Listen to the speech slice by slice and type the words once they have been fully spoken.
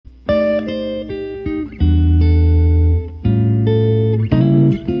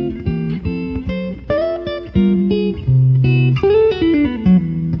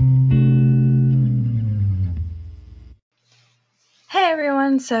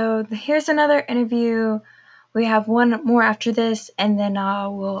So here's another interview. We have one more after this, and then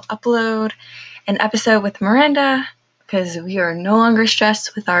we'll upload an episode with Miranda because we are no longer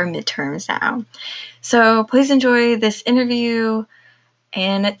stressed with our midterms now. So please enjoy this interview,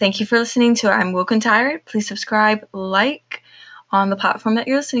 and thank you for listening to I'm Woke and Tired. Please subscribe, like on the platform that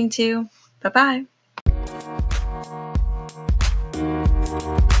you're listening to. Bye-bye.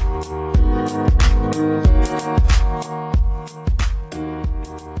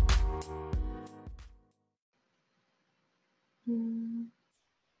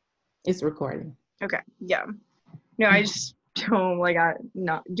 It's recording. Okay, yeah. No, I just don't like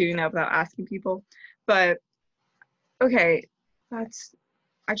not doing that without asking people. But okay, that's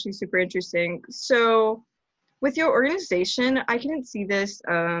actually super interesting. So with your organization, I couldn't see this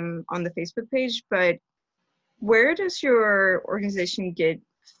on the Facebook page, but where does your organization get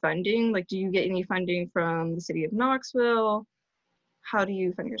funding? Like, do you get any funding from the city of Knoxville? How do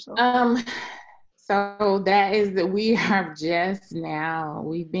you fund yourself? So that is that we've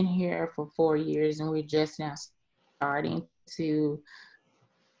been here for 4 years and we're just now starting to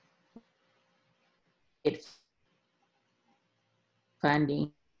get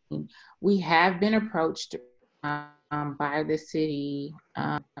funding. We have been approached by the city,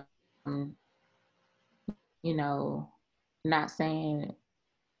 not saying,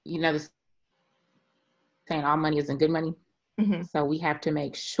 saying all money isn't good money. Mm-hmm. So we have to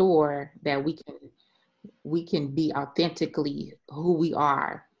make sure that we can be authentically who we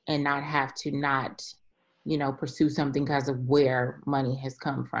are and not have to pursue something because of where money has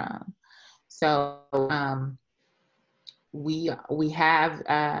come from. So we have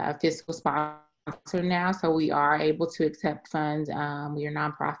a fiscal sponsor now, so we are able to accept funds. We are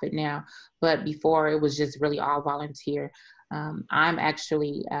nonprofit now, but before it was just really all volunteer. I'm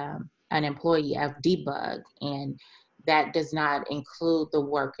actually an employee of Debug, and that does not include the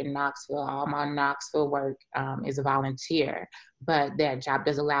work in Knoxville. All my Knoxville work is a volunteer, but that job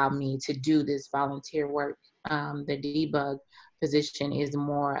does allow me to do this volunteer work. The Debug position is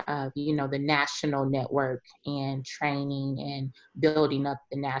more of, the national network and training and building up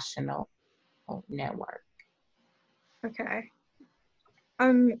the national network. Okay.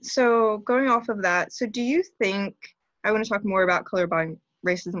 So going off of that, so do you think, I want to talk more about colorblind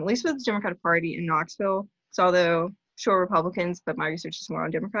racism, at least with the Democratic Party in Knoxville. So although sure Republicans, but my research is more on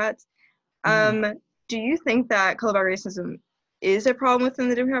Democrats. Mm-hmm. Do you think that colorblind racism is a problem within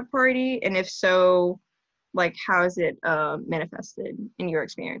the Democratic Party? And if so, like, how is it manifested in your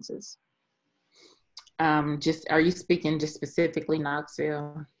experiences? Are you speaking just specifically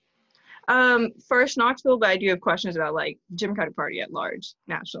Knoxville? First Knoxville, but I do have questions about like Democratic Party at large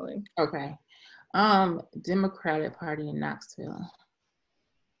nationally. Okay. Democratic Party in Knoxville.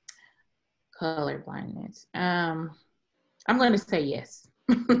 Color blindness. I'm going to say yes.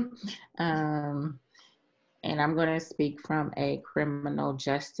 And I'm going to speak from a criminal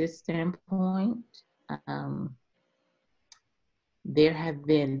justice standpoint. There have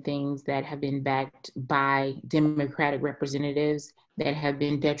been things that have been backed by Democratic representatives that have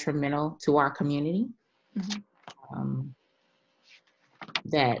been detrimental to our community. Mm-hmm.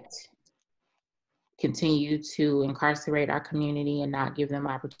 That continue to incarcerate our community and not give them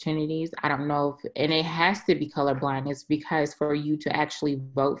opportunities. I don't know and it has to be colorblindness, because for you to actually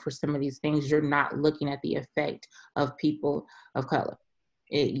vote for some of these things, you're not looking at the effect of people of color.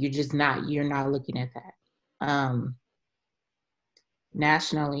 You're not looking at that.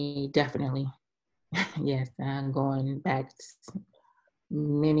 Nationally, definitely. Yes, I'm going back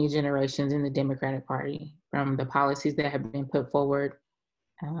many generations in the Democratic Party from the policies that have been put forward.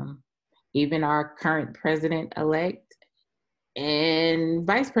 Even our current president-elect and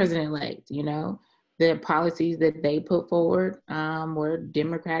vice president-elect, the policies that they put forward were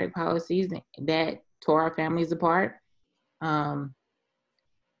Democratic policies that tore our families apart. I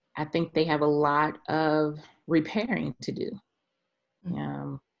think they have a lot of repairing to do.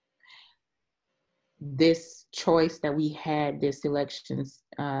 This choice that we had this elections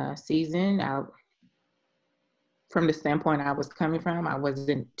season, from the standpoint I was coming from, I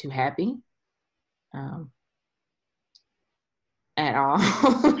wasn't too happy at all.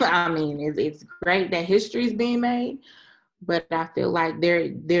 I mean, it's great that history is being made, but I feel like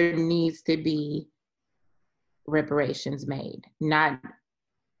there needs to be reparations made.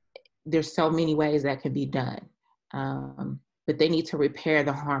 There's so many ways that can be done, but they need to repair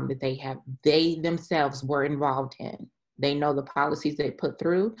the harm that they themselves were involved in. They know the policies they put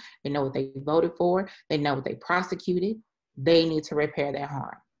through. They know what they voted for. They know what they prosecuted. They need to repair that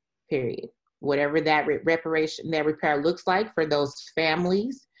harm, period. Whatever that repair looks like for those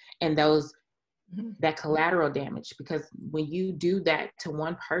families and those that collateral damage, because when you do that to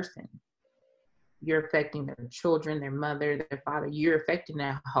one person, you're affecting their children, their mother, their father. You're affecting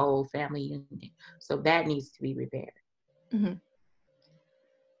that whole family unit. So that needs to be repaired. Mm-hmm.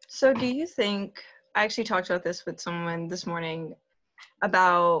 So do you think, I actually talked about this with someone this morning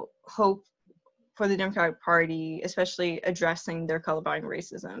about hope for the Democratic Party, especially addressing their colorblind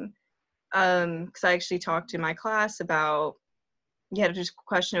racism. Because I actually talked to my class about, just a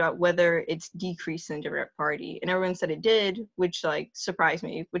question about whether it's decreased in the Democratic Party, and everyone said it did, which like surprised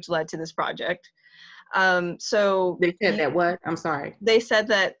me, which led to this project. So they said that what? I'm sorry. They said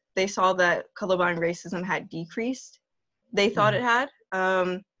that they saw that colorblind racism had decreased. They thought it had.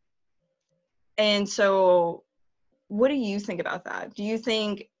 And so what do you think about that? Do you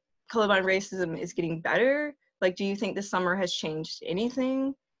think colorblind racism is getting better? Like, do you think the summer has changed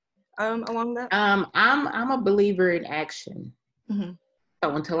anything along that? I'm a believer in action. Mm-hmm.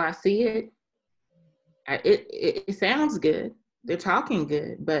 So until I see it, it sounds good. They're talking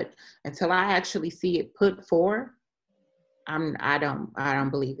good, but until I actually see it put forth, I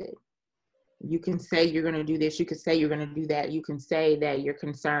don't believe it. You can say you're going to do this. You can say you're going to do that. You can say that you're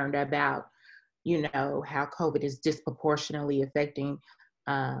concerned about, how COVID is disproportionately affecting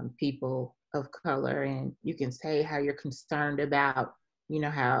people of color, and you can say how you're concerned about,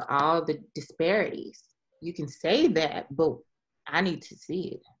 how all the disparities. You can say that, but I need to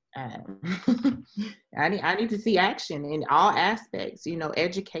see it. I need to see action in all aspects.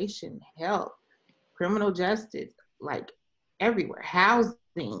 Education, health, criminal justice, like everywhere,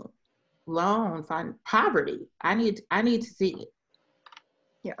 housing, loan, poverty. I need to see it.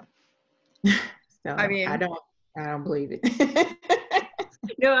 Yeah. So I mean, I don't believe it.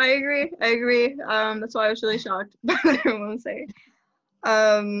 No, I agree. That's why I was really shocked by what everyone was saying.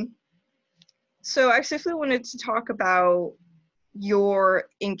 So I actually wanted to talk about your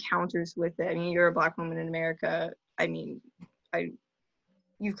encounters with it. I mean, you're a Black woman in America. I mean,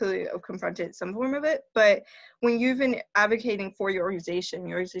 you clearly have confronted some form of it, but when you've been advocating for your organization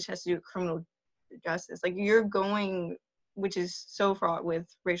has to do with criminal justice. Like, you're going, which is so fraught with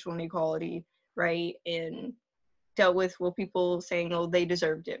racial inequality, right? And dealt with, people saying, oh, they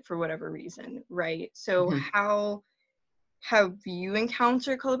deserved it for whatever reason, right? So how have you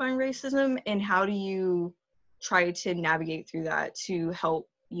encountered colorblind racism, and how do you try to navigate through that to help,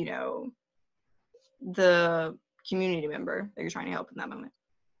 the community member that you're trying to help in that moment?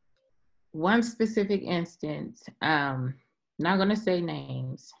 One specific instance, not going to say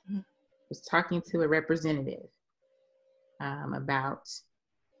names, was talking to a representative about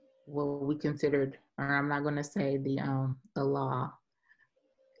what we considered, or I'm not going to say the law,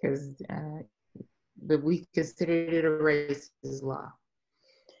 because but we considered it a racist law.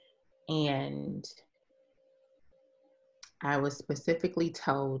 And I was specifically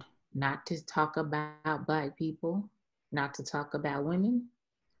told not to talk about Black people, not to talk about women,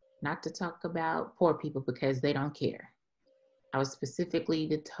 not to talk about poor people, because they don't care. I was specifically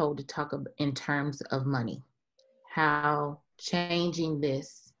told to talk in terms of money, how changing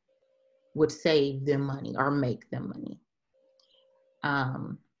this would save them money or make them money.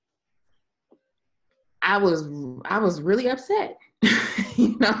 I was really upset.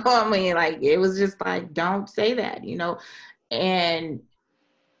 I mean, like, it was just like, don't say that, and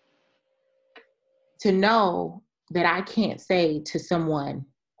to know that I can't say to someone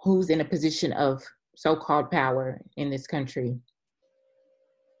who's in a position of so-called power in this country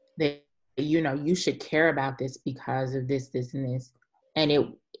that, you should care about this because of this, and this, and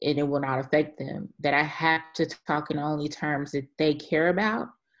it will not affect them, that I have to talk in only terms that they care about.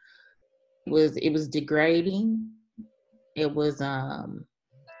 It was degrading. It was I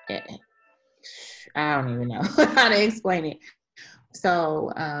don't even know how to explain it.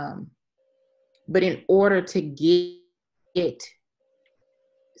 So but in order to get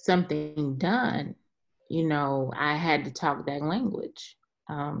something done, I had to talk that language.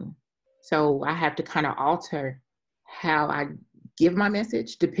 So I have to kind of alter how I give my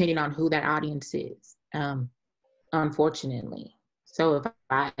message depending on who that audience is, unfortunately. So if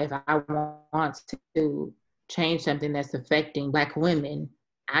I want to change something that's affecting Black women,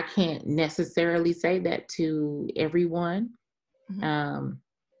 I can't necessarily say that to everyone,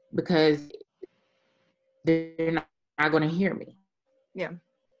 because they're not going to hear me. Yeah.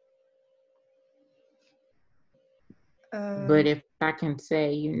 But if I can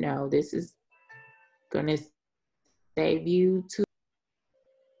say, this is going to save you too.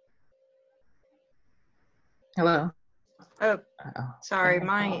 Hello? Oh, sorry,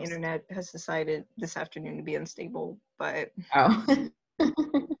 my internet has decided this afternoon to be unstable, but oh.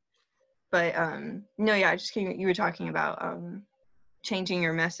 but no, yeah, I just came, you were talking about changing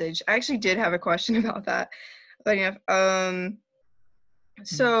your message. I actually did have a question about that. Funny enough.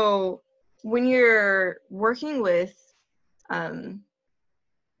 So when you're working with either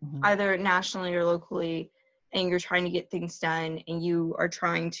nationally or locally, and you're trying to get things done, and you are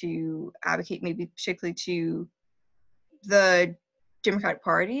trying to advocate maybe particularly to the Democratic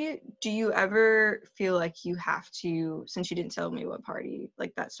Party, do you ever feel like you have to, since you didn't tell me what party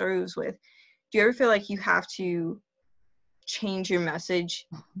like that story was with, do you ever feel like you have to change your message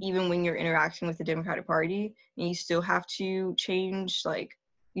even when you're interacting with the Democratic Party, and you still have to change, like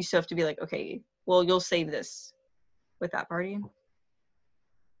you still have to be like, okay, well, you'll save this with that party?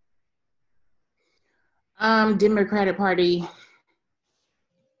 Democratic Party,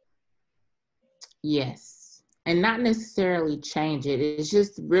 yes. And not necessarily change it. It's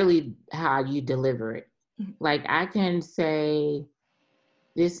just really how you deliver it. Like I can say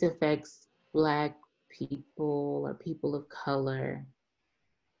this affects Black people or people of color,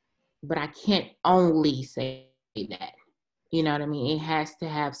 but I can't only say that. You know what I mean? It has to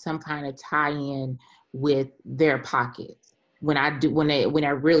have some kind of tie-in with their pockets. When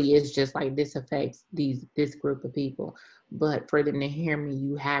it really is just like this affects this group of people. But for them to hear me,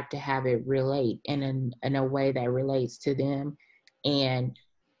 you have to have it relate in a way that relates to them. And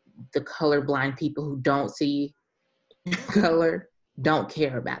the colorblind people who don't see color don't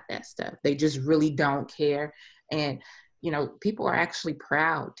care about that stuff. They just really don't care. And, people are actually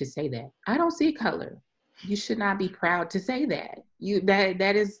proud to say that. I don't see color. You should not be proud to say that.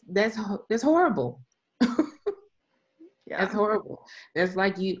 That's horrible. Yeah. That's horrible. That's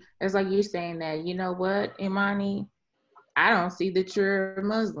like you're saying that, you know what, Imani, I don't see that you're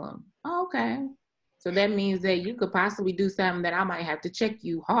Muslim. Oh, okay. So that means that you could possibly do something that I might have to check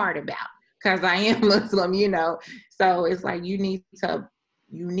you hard about because I am Muslim, So it's like you need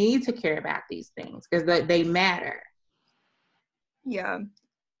to care about these things because they matter. Yeah.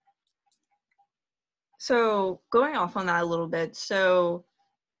 So going off on that a little bit, so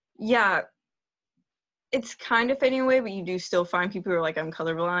yeah, it's kind of fading away, but you do still find people who are like, I'm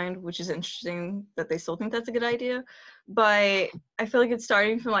colorblind, which is interesting that they still think that's a good idea. But I feel like it's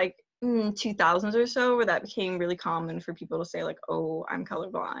starting from like 2000s or so where that became really common for people to say like, oh, I'm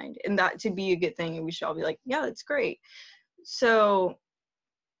colorblind, and that to be a good thing, and we should all be like, yeah, that's great. So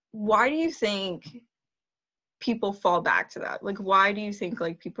why do you think people fall back to that? Like, why do you think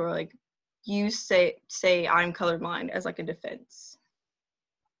like people are like, you say I'm colorblind as like a defense?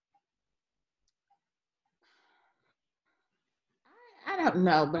 I don't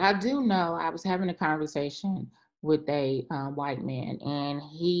know, but I do know I was having a conversation with a white man, and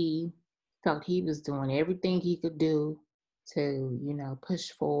he felt he was doing everything he could do to, push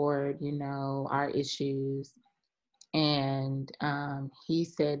forward, our issues. And he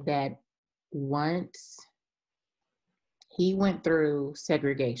said that once he went through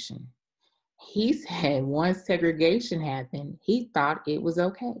segregation, he said once segregation happened, he thought it was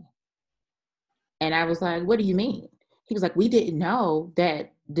okay. And I was like, what do you mean? He was like, we didn't know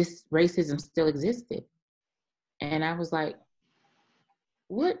that this racism still existed. And I was like,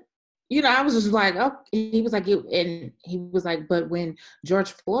 what? I was just like, oh, he was like, and he was like, but when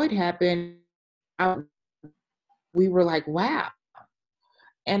George Floyd happened, we were like, wow.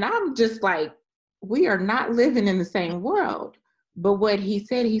 And I'm just like, we are not living in the same world. But what he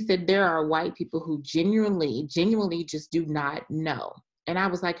said, there are white people who genuinely just do not know. And I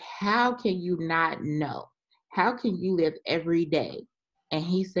was like, how can you not know? How can you live every day? And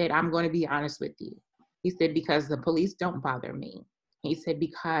he said, I'm going to be honest with you. He said, because the police don't bother me. He said,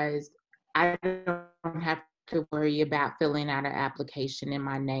 because I don't have to worry about filling out an application in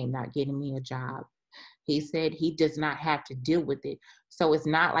my name not getting me a job. He said he does not have to deal with it. So it's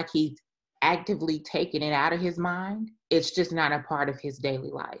not like he's actively taking it out of his mind. It's just not a part of his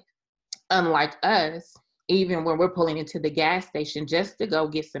daily life. Unlike us, even when we're pulling into the gas station just to go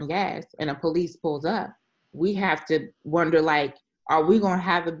get some gas and a police pulls up, we have to wonder, like, are we going to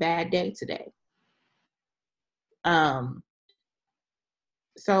have a bad day today?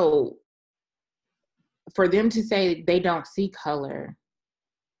 So for them to say they don't see color,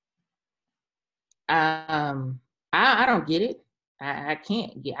 I don't get it. I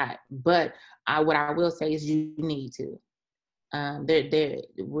can't get. But what I will say is you need to.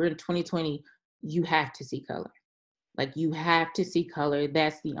 We're in 2020. You have to see color. Like you have to see color.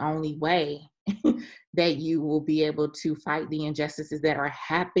 That's the only way that you will be able to fight the injustices that are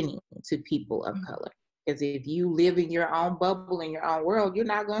happening to people of color. Because if you live in your own bubble, in your own world, you're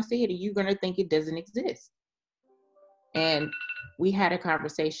not going to see it, and you're going to think it doesn't exist. And we had a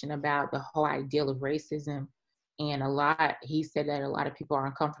conversation about the whole ideal of racism, And he said that a lot of people are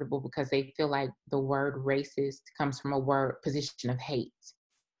uncomfortable because they feel like the word racist comes from a position of hate.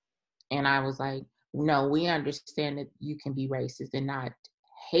 And I was like, no, we understand that you can be racist and not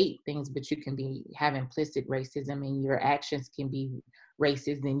hate things, but you can have implicit racism, and your actions can be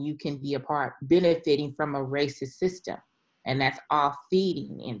racist, and you can be benefiting from a racist system. And that's all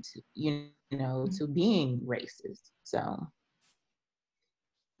feeding into, to being racist. So.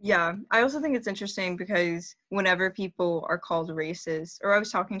 Yeah, I also think it's interesting because whenever people are called racist, or I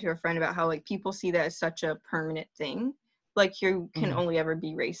was talking to a friend about how like people see that as such a permanent thing, like you can only ever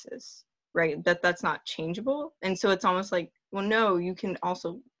be racist, right? That's not changeable. And so it's almost like, well, no, you can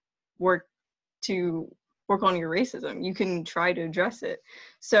also work on your racism. You can try to address it.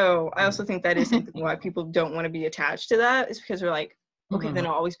 So I also think that is something why people don't want to be attached to that, is because they're like, okay, then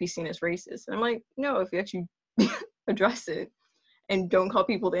I'll always be seen as racist. And I'm like, no, if you actually address it and don't call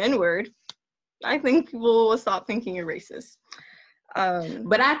people the N-word, I think people will stop thinking you're racist.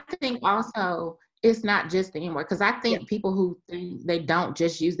 But I think also it's not just the N-word, because I think people who think they don't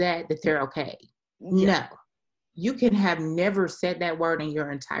just use that they're okay. Yeah. No, you can have never said that word in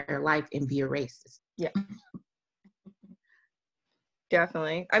your entire life and be a racist. Yeah.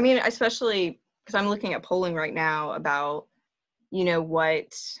 Definitely. I mean, especially because I'm looking at polling right now about,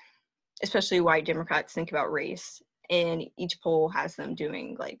 what especially white Democrats think about race. And each poll has them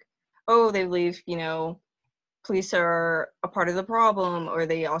doing like, oh, they believe, police are a part of the problem, or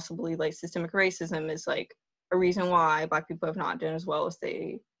they also believe like systemic racism is like a reason why Black people have not done as well as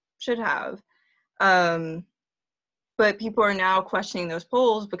they should have. But people are now questioning those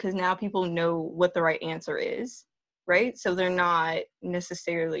polls because now people know what the right answer is, right? So they're not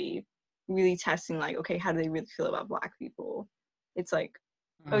necessarily really testing like, okay, how do they really feel about Black people? It's like,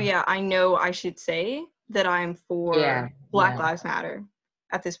 oh yeah, I know I should say that I'm for Black Lives Matter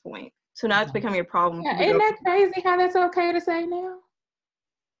at this point. So now it's becoming a problem. Yeah, isn't that crazy how that's okay to say now?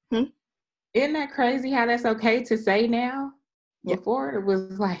 Isn't that crazy how that's okay to say now? Yeah. Before it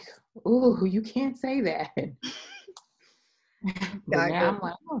was like, ooh, you can't say that. But now I'm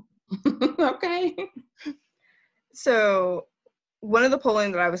like, oh, okay. So one of the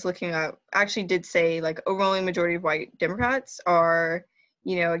polling that I was looking at actually did say like overwhelming majority of white Democrats are,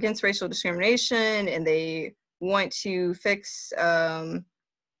 against racial discrimination, and they want to fix the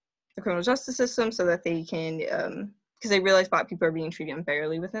criminal justice system so that they can, because they realize Black people are being treated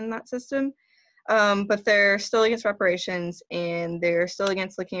unfairly within that system. But they're still against reparations, and they're still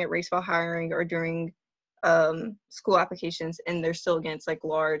against looking at race while hiring or during school applications, and they're still against like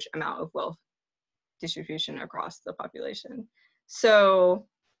large amount of wealth distribution across the population. So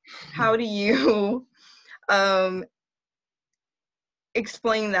how do you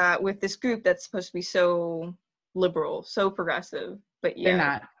explain that with this group that's supposed to be so liberal, so progressive, but they're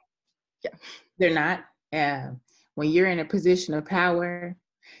not. Yeah, they're not. When you're in a position of power,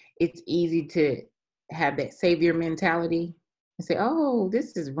 it's easy to have that savior mentality and say, oh,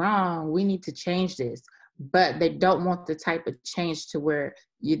 this is wrong, we need to change this. But they don't want the type of change to where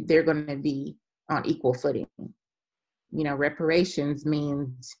they're going to be on equal footing. Reparations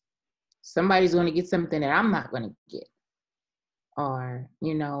means somebody's going to get something that I'm not going to get. Or,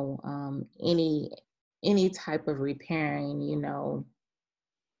 any type of repairing,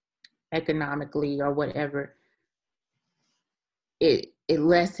 economically or whatever, it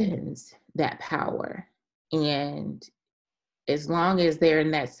lessens that power. And as long as they're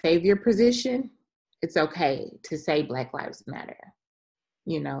in that savior position, it's okay to say Black Lives Matter.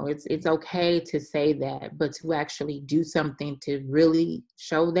 It's okay to say that, but to actually do something to really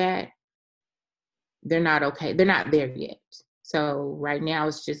show that, they're not okay. They're not there yet. So right now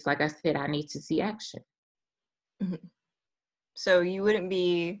it's just, like I said, I need to see action. Mm-hmm. So you wouldn't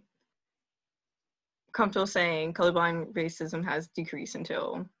be comfortable saying colorblind racism has decreased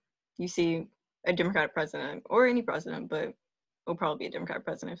until you see a Democratic president, or any president, but it'll probably be a Democratic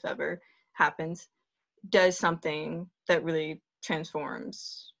president if that ever happens, does something that really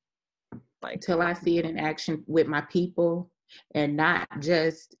transforms. Like, until I see it in action with my people, and not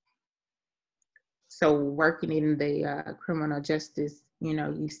just so working in the criminal justice,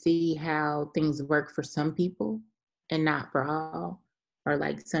 you see how things work for some people and not for all, or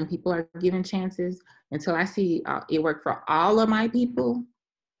like some people are given chances. Until I see it work for all of my people,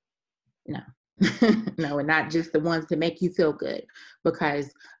 no. No, and not just the ones that make you feel good,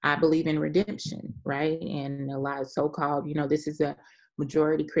 because I believe in redemption, right? And a lot of so-called, this is a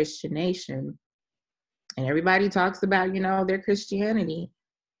majority Christian nation, and everybody talks about, their Christianity,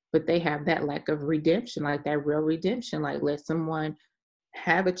 but they have that lack of redemption, like that real redemption, like let someone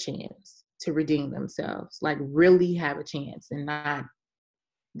have a chance to redeem themselves, like really have a chance, and not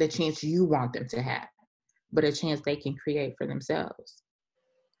the chance you want them to have. but a chance they can create for themselves.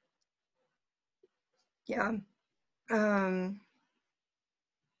 Yeah. I'm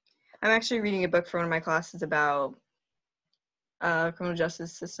actually reading a book for one of my classes about criminal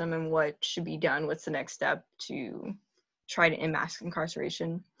justice system and what should be done. What's the next step to try to end mass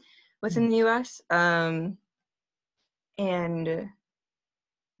incarceration within the U.S. And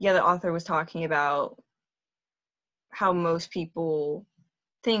yeah, the author was talking about how most people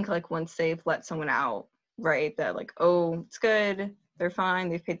think, like, once they've let someone out, right, that like, oh, it's good, they're fine,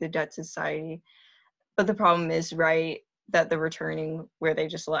 they've paid the debt to society. But the problem is, right, that they're returning where they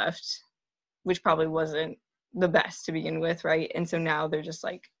just left, which probably wasn't the best to begin with, right? And so now they're just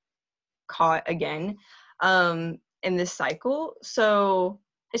like caught again in this cycle. So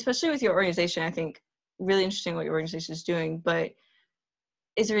especially with your organization, I think really interesting what your organization is doing, but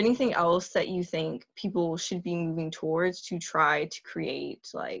is there anything else that you think people should be moving towards to try to create,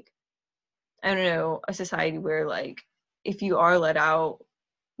 like, I don't know, a society where, like, if you are let out,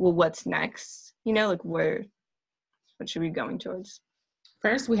 well, what's next? You know, like, what should we be going towards?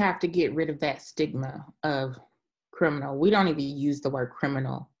 First, we have to get rid of that stigma of criminal. We don't even use the word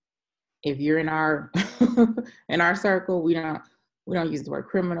criminal. If you're in our in our circle, we don't use the word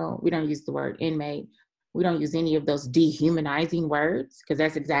criminal. We don't use the word inmate. We don't use any of those dehumanizing words, because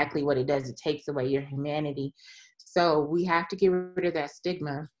that's exactly what it does. It takes away your humanity. So we have to get rid of that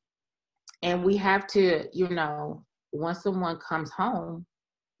stigma. And we have to, once someone comes home,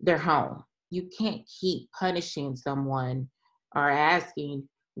 they're home. You can't keep punishing someone or asking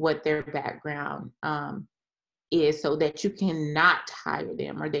what their background is, so that you cannot hire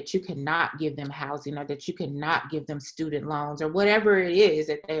them, or that you cannot give them housing, or that you cannot give them student loans, or whatever it is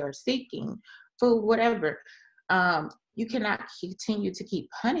that they are seeking, food, whatever. You cannot continue to keep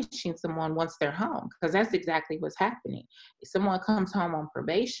punishing someone once they're home, because that's exactly what's happening. If someone comes home on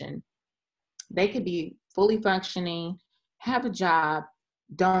probation, they could be fully functioning, have a job,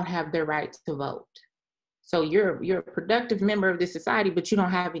 don't have their right to vote. So you're a productive member of this society, but you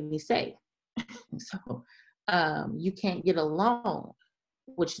don't have any say. So you can't get a loan,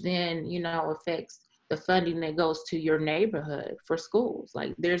 which then, affects the funding that goes to your neighborhood for schools.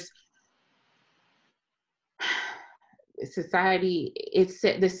 Like, there's society,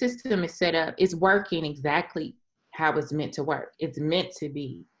 the system is set up, it's working exactly how it's meant to work. It's meant to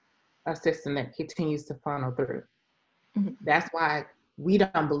be a system that continues to funnel through. Mm-hmm. That's why we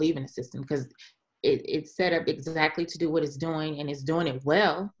don't believe in the system, because it's set up exactly to do what it's doing, and it's doing it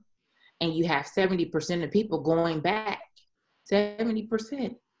well. And you have 70% of people going back.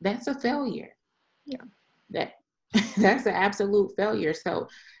 70%. That's a failure. Yeah. That's an absolute failure. So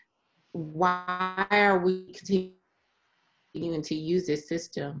why are we continuing to use this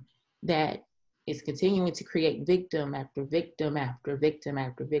system that is continuing to create victim after victim after victim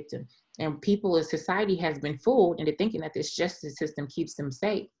after victim? And people in society has been fooled into thinking that this justice system keeps them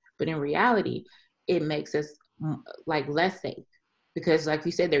safe. But in reality, it makes us like less safe. Because like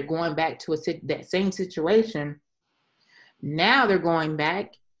you said, they're going back to that same situation. Now they're going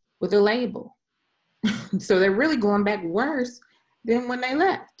back with a label. So they're really going back worse than when they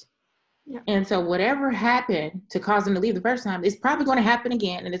left. Yeah. And so whatever happened to cause them to leave the first time, it's probably going to happen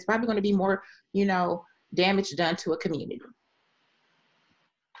again. And it's probably going to be more, damage done to a community.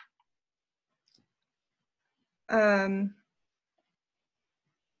 Let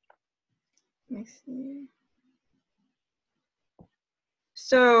me see.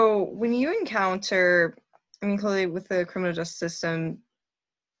 So when you encounter, clearly with the criminal justice system,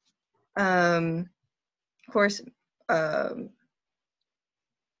 of course,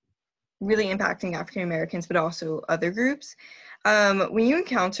 really impacting African Americans, but also other groups. When you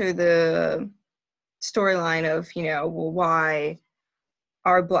encounter the storyline of, well, why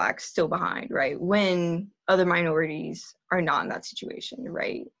are Blacks still behind, right? When other minorities are not in that situation,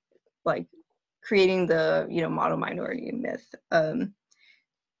 right? Like creating the, model minority myth.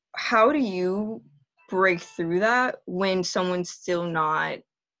 How do you break through that when someone's still not,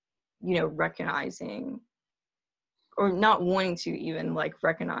 recognizing or not wanting to even like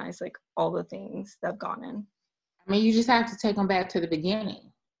recognize like all the things that have gone in? You just have to take them back to the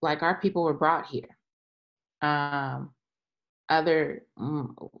beginning. Like, our people were brought here. I'm not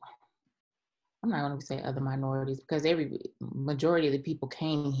going to say other minorities, because majority of the people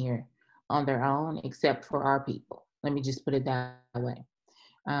came here on their own, except for our people. Let me just put it that way.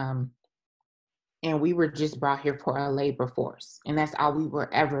 And we were just brought here for a labor force. And that's all we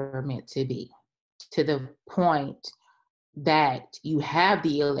were ever meant to be, to the point that you have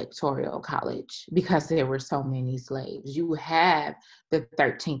the Electoral College because there were so many slaves. You have the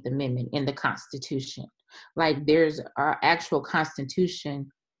 13th Amendment in the Constitution. Like, there's our actual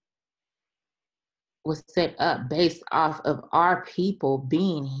Constitution was set up based off of our people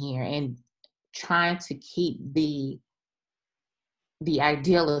being here and trying to keep the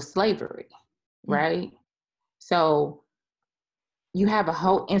ideal of slavery, right? So you have a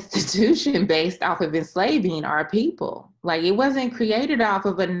whole institution based off of enslaving our people. Like, it wasn't created off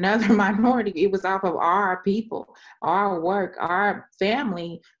of another minority. It was off of our people, our work, our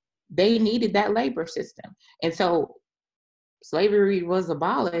family. They needed that labor system. And so slavery was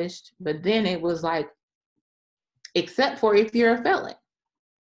abolished, but then it was like, except for if you're a felon.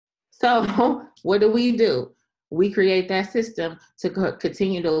 So what do? We create that system to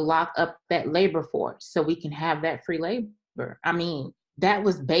continue to lock up that labor force so we can have that free labor. I mean, that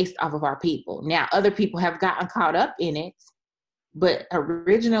was based off of our people. Now, other people have gotten caught up in it, but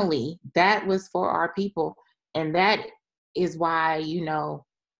originally that was for our people. And that is why, you know,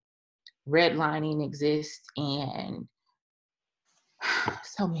 redlining exists and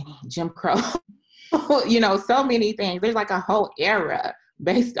so many Jim Crow, you know, so many things. There's like a whole era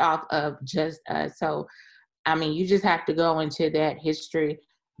based off of just us. So, I mean, you just have to go into that history.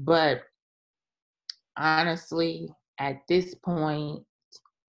 But honestly, at this point,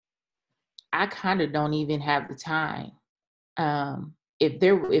 I kind of don't even have the time.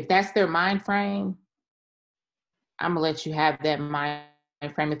 If that's their mind frame, I'm gonna let you have that mind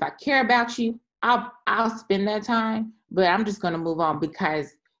frame. If I care about you, I'll spend that time. But I'm just gonna move on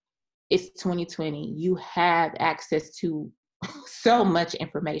because it's 2020. You have access to so much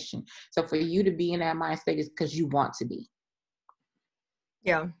information. So for you to be in that mind state is because you want to be.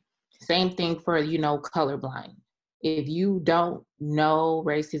 Yeah. Same thing for, you know, colorblind. If you don't know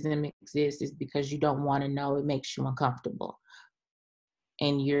racism exists, it's because you don't want to know. It makes you uncomfortable.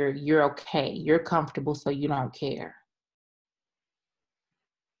 And you're okay. You're comfortable, so you don't care.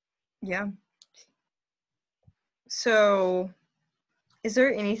 Yeah. So is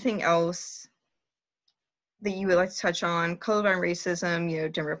there anything else that you would like to touch on? Colorblind racism, you know,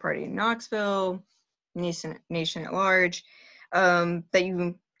 Democratic Party in Knoxville, nation at large, that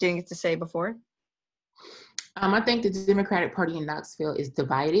you didn't get to say before? I think the Democratic Party in Knoxville is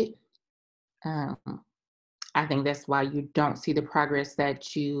divided. I think that's why you don't see the progress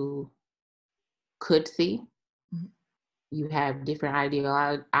that you could see. Mm-hmm. You have different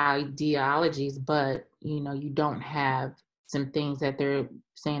ideologies, but, you know, you don't have some things that they're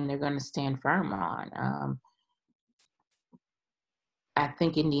saying they're going to stand firm on. I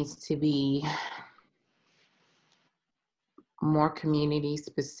think it needs to be more community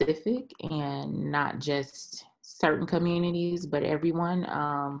specific and not just certain communities, but everyone.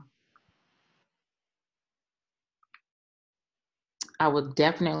 I would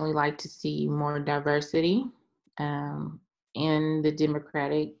definitely like to see more diversity in the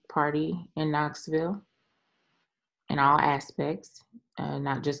Democratic Party in Knoxville in all aspects,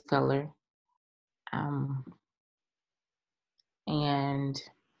 not just color. And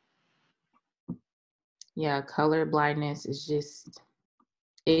yeah, color blindness is just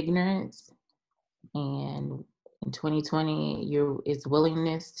ignorance. And in 2020, it's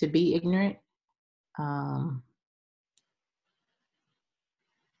willingness to be ignorant.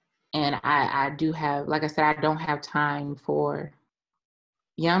 And I do have, like I said, I don't have time for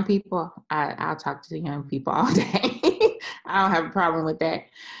young people. I'll talk to the young people all day. I don't have a problem with that.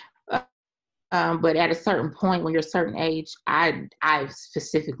 But at a certain point, when you're a certain age, I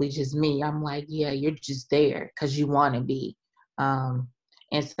specifically just me, I'm like, yeah, you're just there because you want to be. And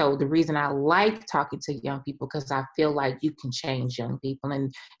so the reason I like talking to young people, because I feel like you can change young people,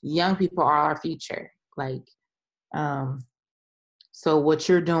 and young people are our future. Like, so what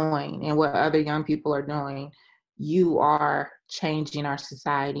you're doing and what other young people are doing, you are changing our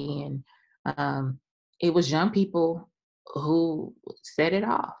society. And it was young people who set it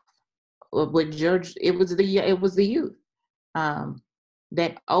off. With George, it was the youth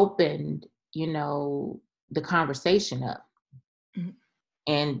that opened, you know, the conversation up. Mm-hmm.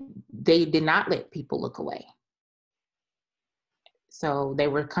 And they did not let people look away. So they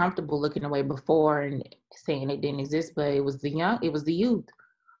were comfortable looking away before and saying it didn't exist, but it was the youth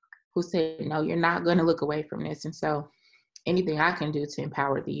who said, no, you're not going to look away from this. And so anything I can do to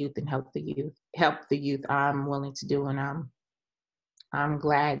empower the youth and help the youth, I'm willing to do. And I'm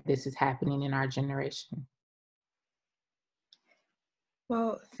glad this is happening in our generation.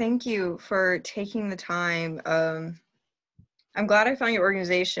 Well, thank you for taking the time. I'm glad I found your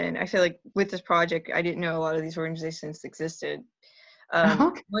organization. I feel like with this project, I didn't know a lot of these organizations existed.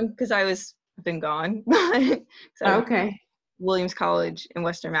 Okay. One, because I've been gone. So okay. Williams College in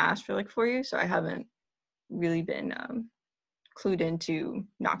Western Mass for like 4 years, so I haven't really been clued into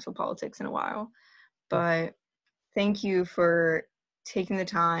Knoxville politics in a while. But thank you for taking the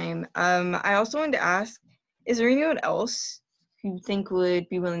time. I also wanted to ask, is there anyone else who you think would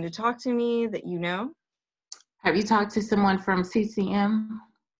be willing to talk to me that you know? Have you talked to someone from CCM?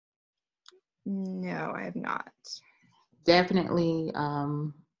 No, I have not. Definitely,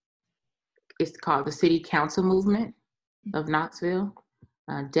 it's called the City Council Movement of Knoxville.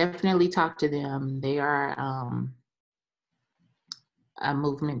 Definitely talk to them. They are a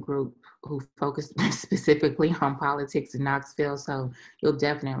movement group who focus specifically on politics in Knoxville. So you'll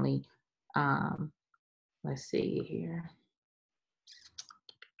definitely, let's see here.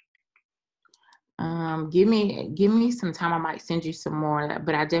 Give me some time. I might send you some more,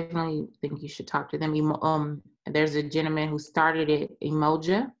 but I definitely think you should talk to them. There's a gentleman who started it,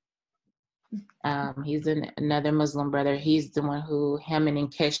 Emoja. He's another Muslim brother. He's the one who him and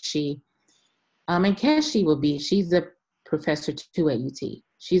Nkechi. She's a professor too at UT.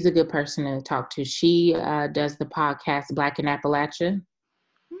 She's a good person to talk to. She does the podcast Black in Appalachia.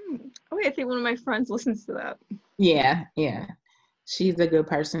 Oh, wait, I think one of my friends listens to that. Yeah. She's a good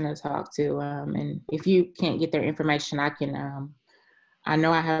person to talk to. And if you can't get their information, I can, I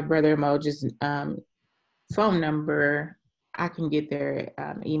know I have Brother Emoja's phone number. I can get their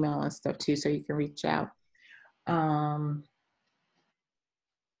email and stuff too, so you can reach out.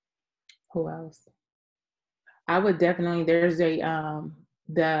 Who else? I would definitely, there's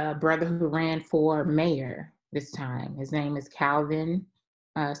the brother who ran for mayor this time. His name is Calvin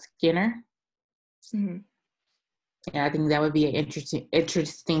Skinner. Mm-hmm. And I think that would be an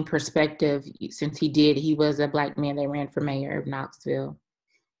interesting perspective since he was a Black man that ran for mayor of Knoxville.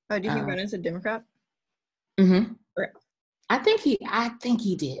 Oh, did he run as a Democrat? Mm-hmm. Right. I think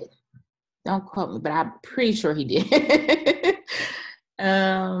he did. Don't quote me, but I'm pretty sure he did.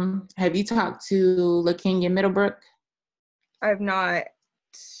 Have you talked to LaKenya Middlebrook? I have not.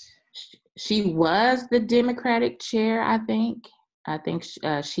 She was the Democratic chair, I think.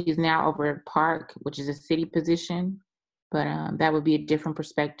 She's now over at Park, which is a city position, but that would be a different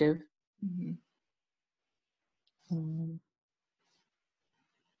perspective. Mm-hmm.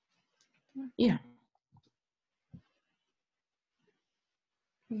 Yeah.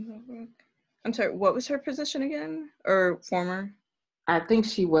 I'm sorry, what was her position again? Or former? I think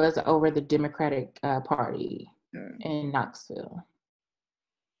she was over the Democratic Party in Knoxville.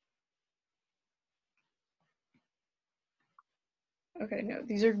 Okay, no,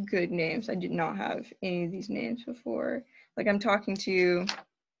 these are good names. I did not have any of these names before. Like I'm talking to,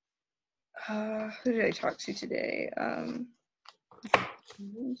 who did I talk to today? Of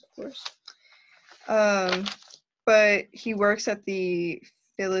course. But he works at the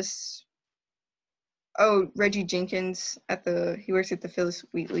Phyllis, Reggie Jenkins he works at the Phyllis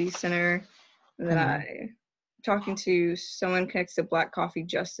Wheatley Center. And then I'm talking to someone connected to Black Coffee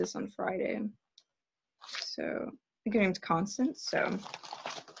Justice on Friday. So I think her name's Constance. So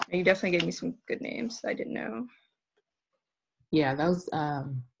you definitely gave me some good names I didn't know. Yeah, those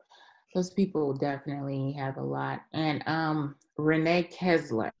people definitely have a lot. And Renee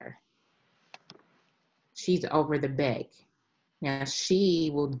Kessler, she's over the Beck. Now, she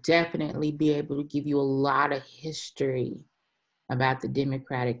will definitely be able to give you a lot of history about the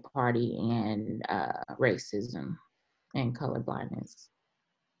Democratic Party and racism and colorblindness.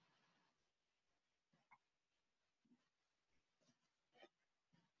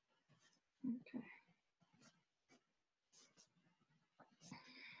 Okay.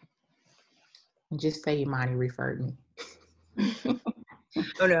 And just say Imani referred me.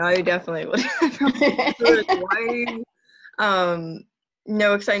 Oh no, I definitely would. Why?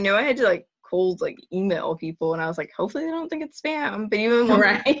 No, because I know I had to cold email people, and I was like, hopefully they don't think it's spam. But even when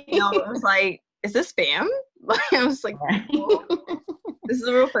I was like, is this spam? I was like, oh, this is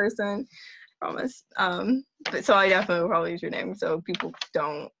a real person, I promise. But so I definitely will probably use your name so people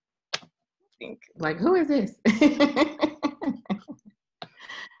don't think who is this?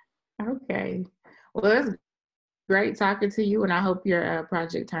 Okay. Well, it's great talking to you, and I hope your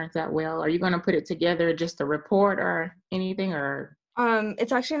project turns out well. Are you going to put it together, just a report or anything, or?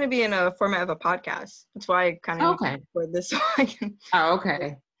 It's actually going to be in a format of a podcast. That's why I kind of record this so I can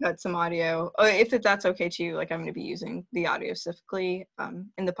cut some audio. If that's okay to you, I'm going to be using the audio specifically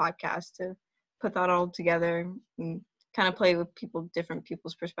in the podcast to put that all together and kind of play with different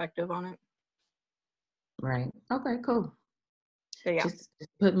people's perspective on it. Right. Okay, cool. But yeah. Just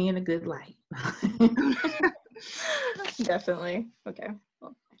put me in a good light. Definitely. Okay.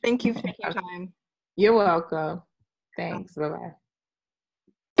 Well, thank you for taking your time. You're welcome. Thanks. Bye-bye.